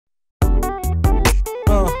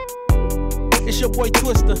your boy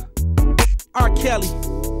Twista, R. Kelly.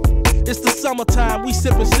 It's the summertime, we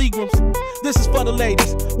sippin' Seagrams. This is for the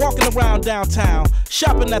ladies, walking around downtown,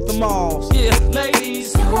 shopping at the malls. Yeah,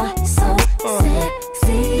 ladies, you're so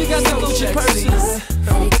sexy. You got the Gucci purses.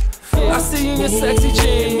 I see you in your sexy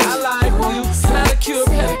jeans. I like you. Manicure,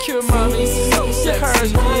 pedicure, mommy. So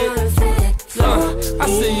sexy. I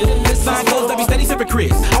see you in this. Fine girls that be steady sippin'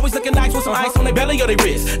 Chris. Always looking nice with some ice on their belly or their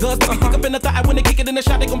wrist. Girls that be thick up in the thigh when they kick it in the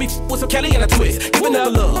shot. They gon' be with some Kelly and a twist. Giving up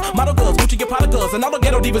the love. Model girls, Gucci get Prada girls, and all the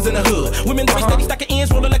ghetto divas in the hood. Women that be steady stacking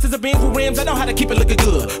ends, rollin' Lexus and Benz with rims. I know how to keep it looking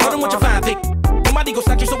good. Running with your fine thick. My ego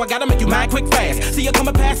snatch you, so I gotta make you mine quick fast. See you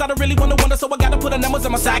coming past, I don't really wanna wonder, so I gotta put the numbers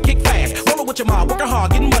on my sidekick fast. Rollin' with your mom, working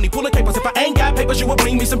hard, getting money, pulling papers. If I ain't got papers, you will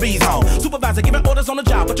bring me some bees home. Supervisor giving orders on the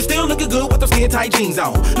job, but you still looking good with those skin tight jeans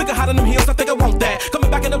on. Looking hot in them heels, I think I want that.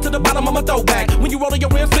 Coming back and up to the bottom of my throwback. When you rollin' your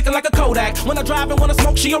rims, flicking like a Kodak. When I drive and wanna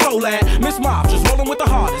smoke, she a roll at. Miss Mob, just rollin' with the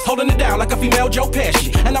hardest, holding it down like a female Joe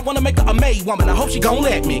Pesci. And I wanna make her a maid woman, I hope she gon'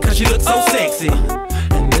 let me, cause she looks so sexy.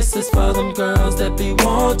 And this is for them girls that be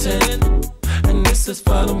wantin'. And this is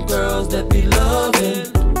for them girls that be loving.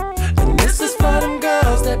 And this is for them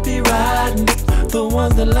girls that be riding. The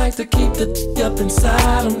ones that like to keep the up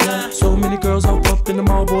inside them now. So many girls hop up in the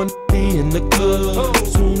mall, boy, and be in the club.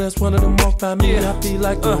 Soon as one of them walk by me, I be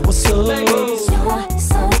like, what's up? Ladies, you're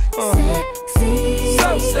so sexy.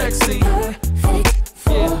 So sexy. Perfect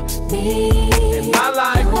for me. And I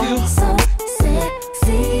like you. So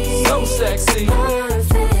sexy. So sexy.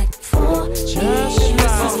 Perfect for me.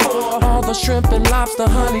 All the shrimp and lobster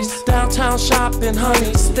honeys, downtown shopping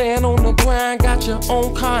honeys, stand on the grind, got your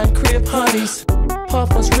own car and crib honeys.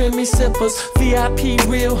 Puffers, Remy sippers, VIP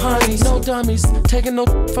real honeys, no dummies, taking no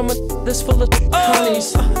from a that's full of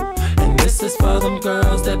honeys. And this is for them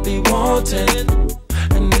girls that be wanting,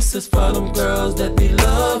 and this is for them girls that be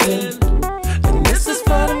loving, and this is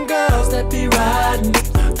for them girls that be riding.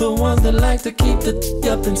 The ones that like to keep the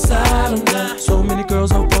up inside them now. So many girls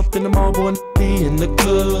hop up in the mall, boy, and be in the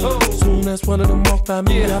club. Soon as one of them walk by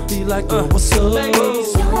me, I be like, what's up?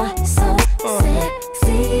 Ladies, you're so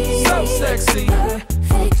sexy. So sexy.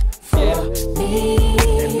 Perfect for me.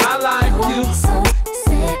 And I like you. So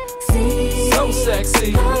sexy. So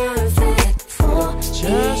sexy. Perfect for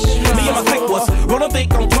me. Me and my clique was rollin'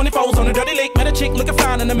 thick on 24s on the dirty lake. Met a chick looking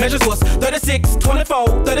fine and the measures was 36,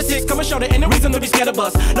 24, 36. Come and show there ain't no reason to be scared of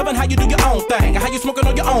us. Loving how you do your own thing, and how you smoking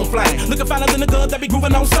on your own flame. Looking finer than the girls that be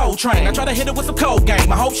grooving on Soul Train. I try to hit it with some cold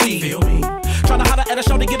game, I hope she feel me. Tryna holler at a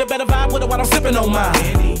show to get a better vibe with her while I'm sipping on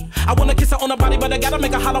mine. I wanna kiss her on her body, but I gotta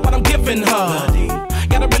make her holler while I'm giving her.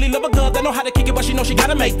 Gotta really love a girl that know how to kick it, but she know she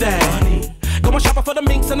gotta make that. Going shopping for the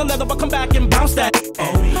minks and the leather, but come back and bounce that.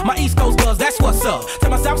 My East Coast girls, that's what's up. Tell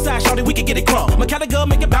my South Side shorty, we can get it crunk. My Cali girl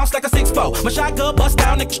make it bounce like a 6'4". My Shy girl bust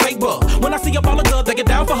down, nigga straight buck. When I see a baller girl, they get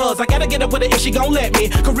down for hers. I gotta get up with her if she gon' let me.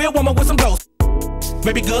 Career woman with some ghosts.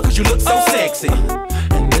 Baby girl, cause you look so sexy.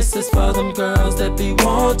 And this is for them girls that be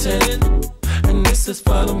wanting. And this is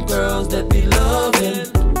for them girls that be loving.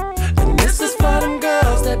 And this is for them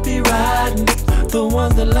girls that be riding. The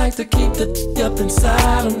ones that like to keep the up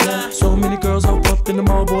inside them now. So many girls hop up in the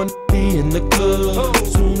mall, boy, and be in the club.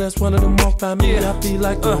 Soon as one of them walk by me, I be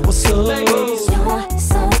like, what's up? Ladies, you're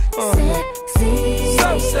so sexy.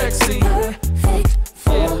 So sexy. Perfect